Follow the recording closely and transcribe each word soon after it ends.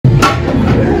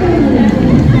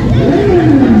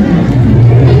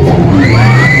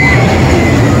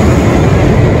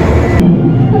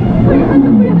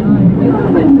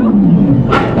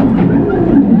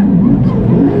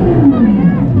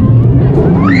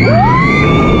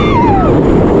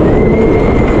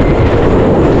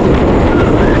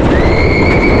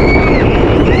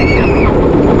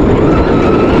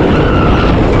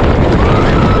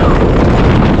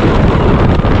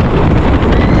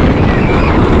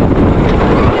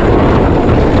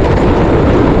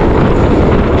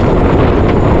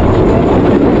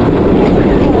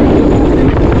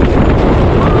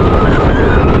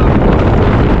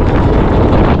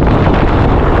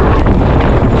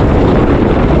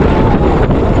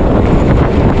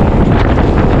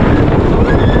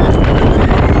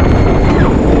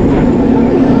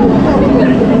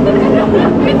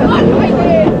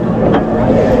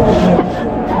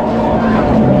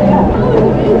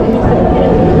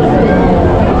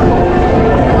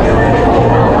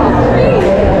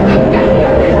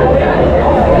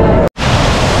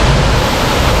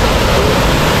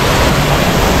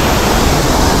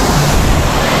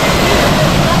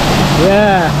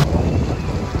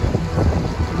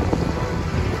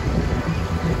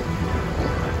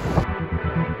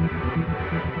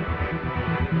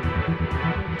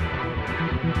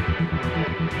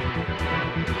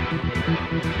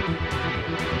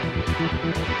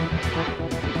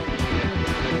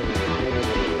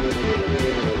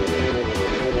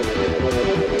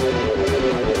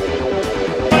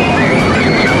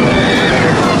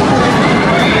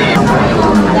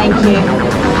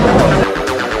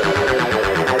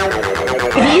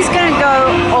he's gonna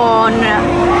go on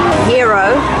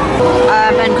Hero,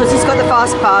 and because he's got the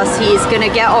fast pass, he's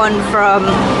gonna get on from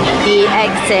the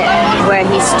exit where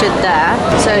he stood there.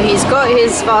 So he's got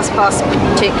his fast pass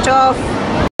ticked off.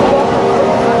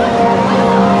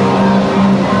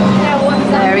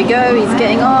 There we go, he's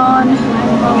getting on.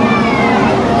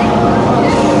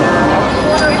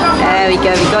 There we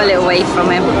go, we got a little wave from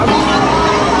him.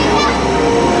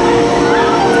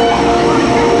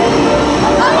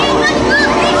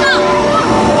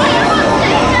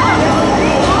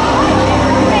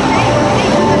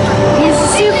 He's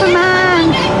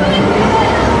Superman!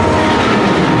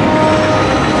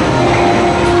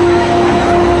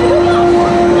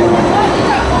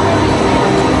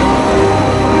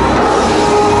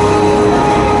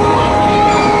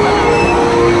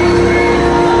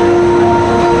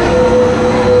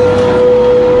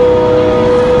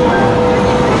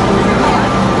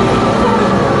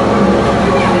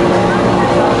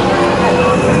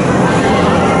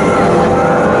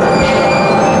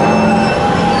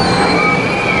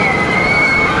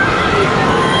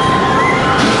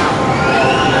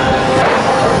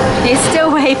 He's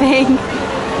still waving.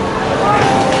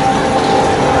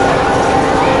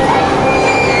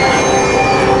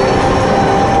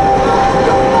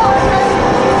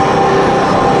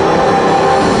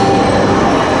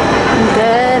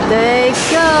 There they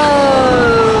go.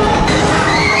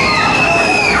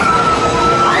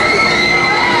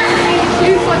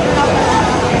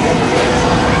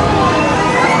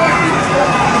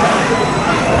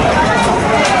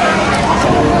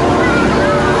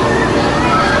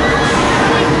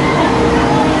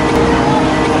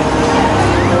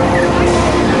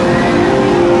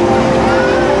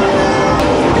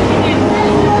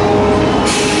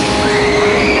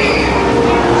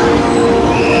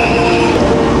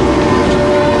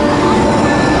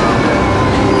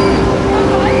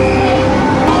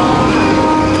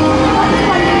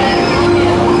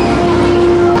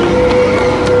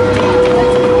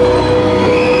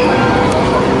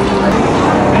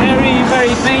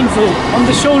 On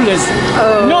the shoulders.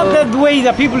 Oh. Not the way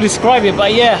that people describe it,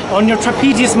 but yeah, on your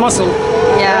trapezius muscle.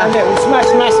 Yeah. And it will smash,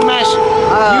 smash, smash.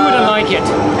 You wouldn't like it.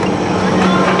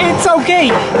 It's okay.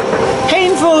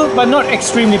 Painful, but not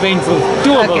extremely painful.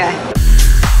 Doable. Okay.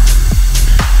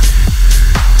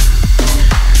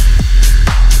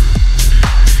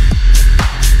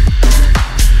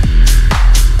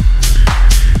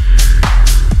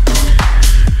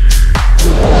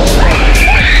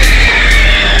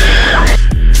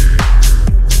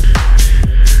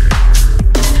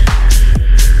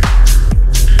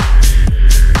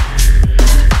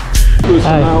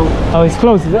 Oh, it's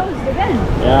closed, is it? Closed again.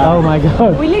 Yeah. Oh my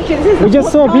god. We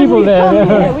just saw people there.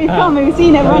 Yeah, we've come, we've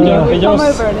seen it running, we've come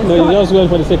over and it's no, you just went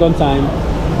for the second time.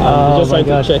 Oh, just trying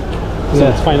to check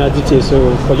some final details,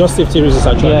 so for just safety reasons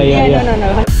actually.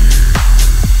 No.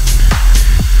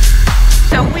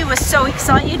 So we were so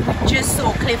excited, we just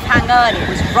saw Cliffhanger and it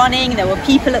was running, there were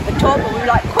people at the top and we were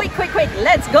like, quick,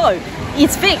 let's go.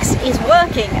 It's fixed, it's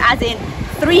working, as in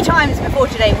 3 times before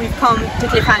today we've come to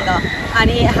Cliffhanger and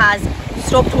it has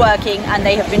stopped working and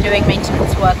they have been doing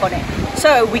maintenance work on it.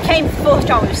 So we came for the 4th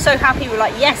time, we were so happy, we were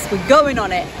like, yes, we're going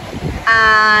on it.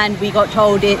 And we got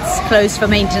told it's closed for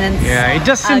maintenance. Yeah, it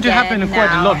does seem to happen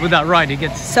quite a lot with that ride. It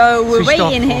gets so we're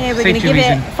waiting here, we're going to give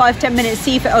it 5-10 minutes,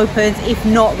 see if it opens. If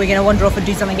not, we're going to wander off and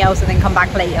do something else and then come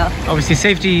back later. Obviously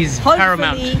safety is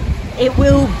paramount. It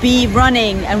will be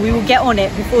running and we will get on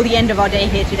it before the end of our day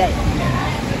here today.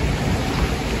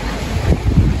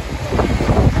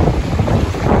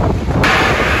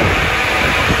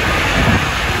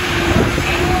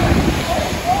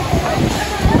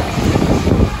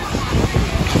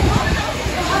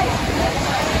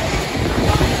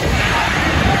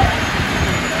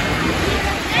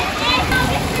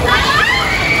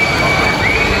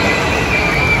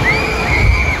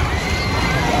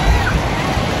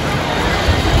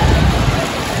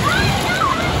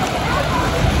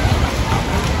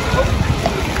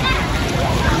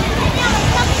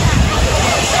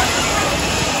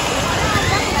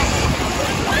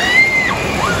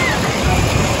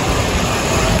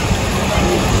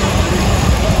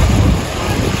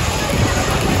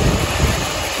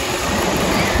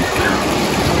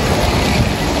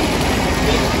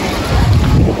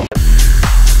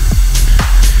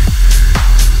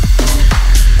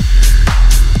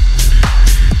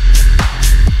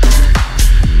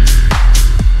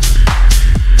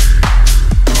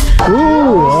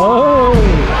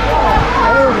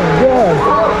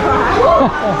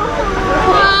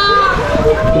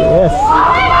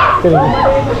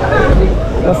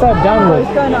 What's that downward?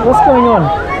 What's going on?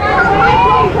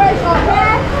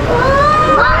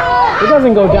 It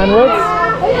doesn't go downwards.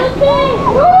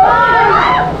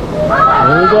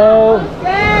 Here we go.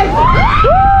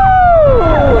 Woo!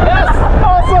 That's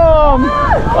awesome!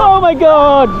 Oh my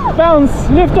god! Bounce,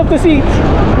 lift up the seat.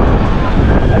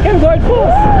 I can go it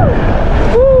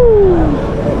fast. Woo!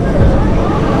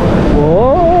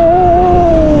 Whoa!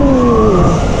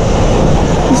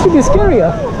 It used to be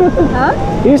scarier. Huh?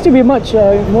 It used to be much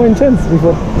more intense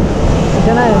before. I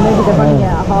don't know, maybe they're running it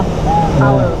at half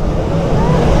hour.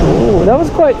 Ooh, that was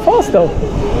quite fast though.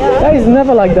 Yeah. That is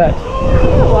never like that.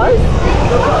 It was.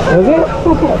 Was it?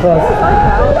 That fast.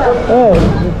 Oh,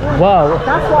 wow.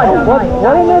 That's what I don't What like.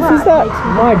 on earth is that?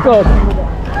 My god.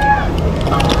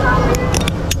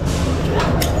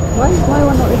 Why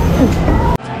one not listening?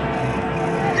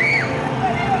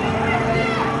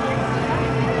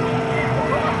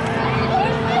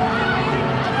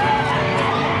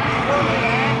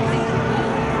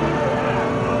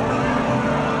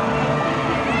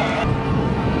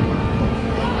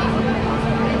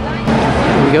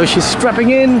 Here we go, she's strapping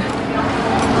in.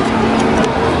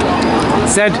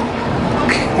 Zed,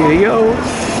 here you go.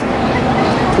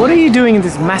 What are you doing in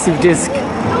this massive disc? Look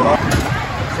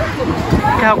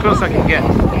how close I can get.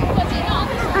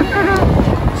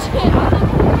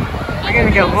 I'm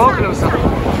gonna get more closer.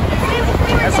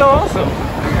 That's so awesome.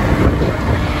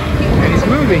 And it's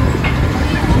moving.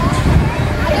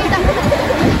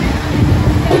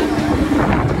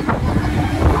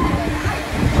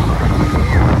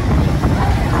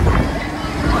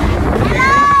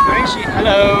 Where is she?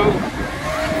 Hello.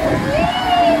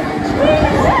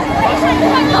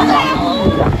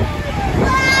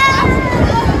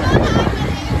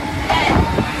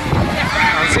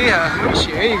 See her. Where is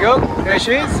she? Here you go. There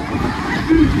she is.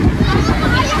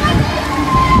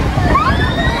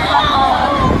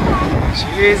 She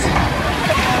is.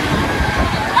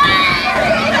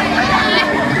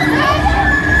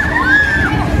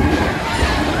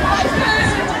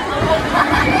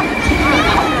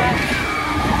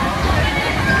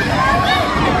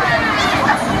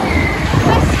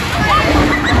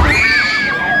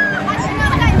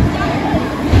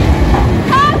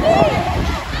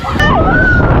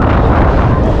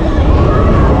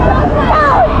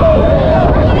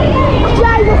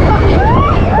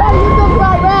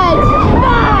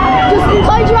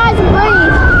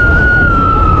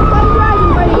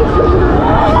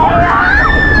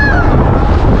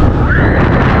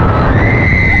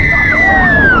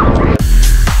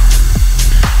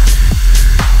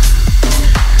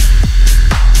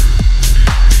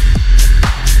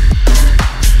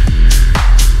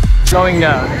 Slowing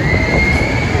down.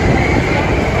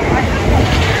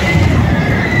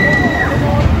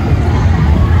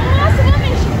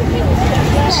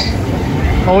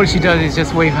 All she does is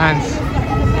just wave hands.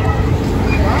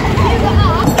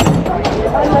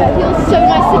 It feels so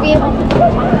nice to be able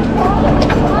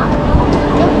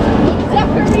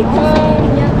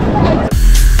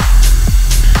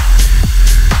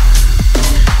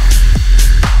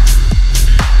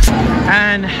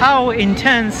And how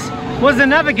intense was the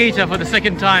Navigator for the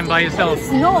second time by yourself?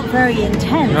 It's not very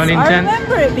intense. Not intense? I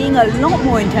remember it being a lot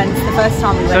more intense the first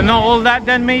time we went. So not all that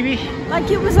then maybe?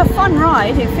 Like, it was a fun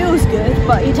ride, it feels good,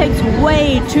 but it takes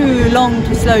way too long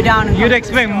to slow down. And You'd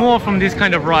expect more from this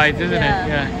kind of rides, isn't it?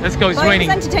 Yeah. Let's go, it's but raining.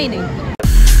 It was entertaining.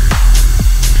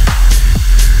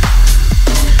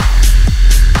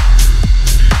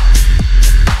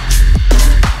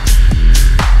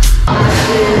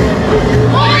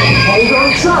 Hold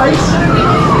on tight.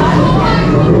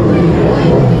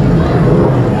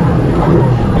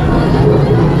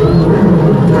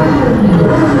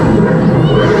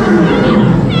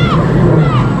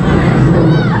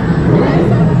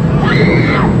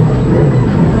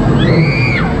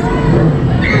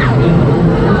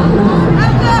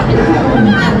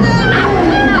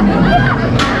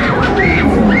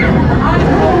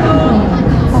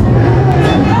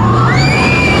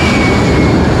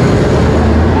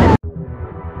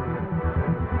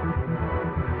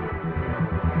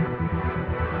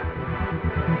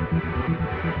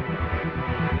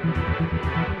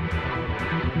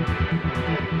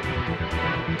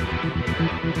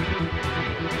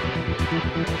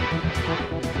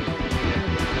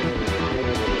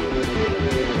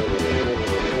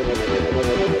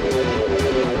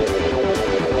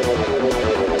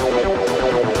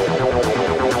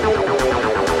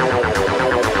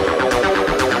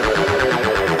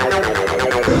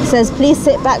 It says, please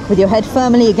sit back with your head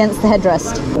firmly against the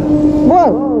headrest.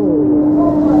 Whoa!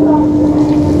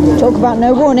 Talk about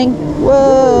no warning.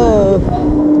 Whoa!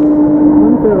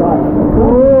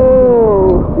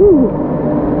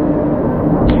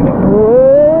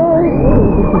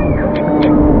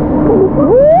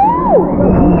 Whoa!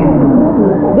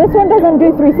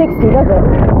 do 360, does it?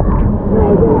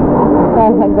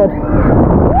 Oh, thank God.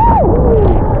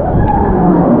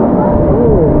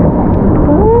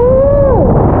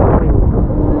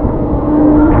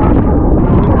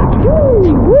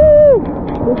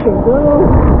 Look at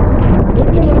go.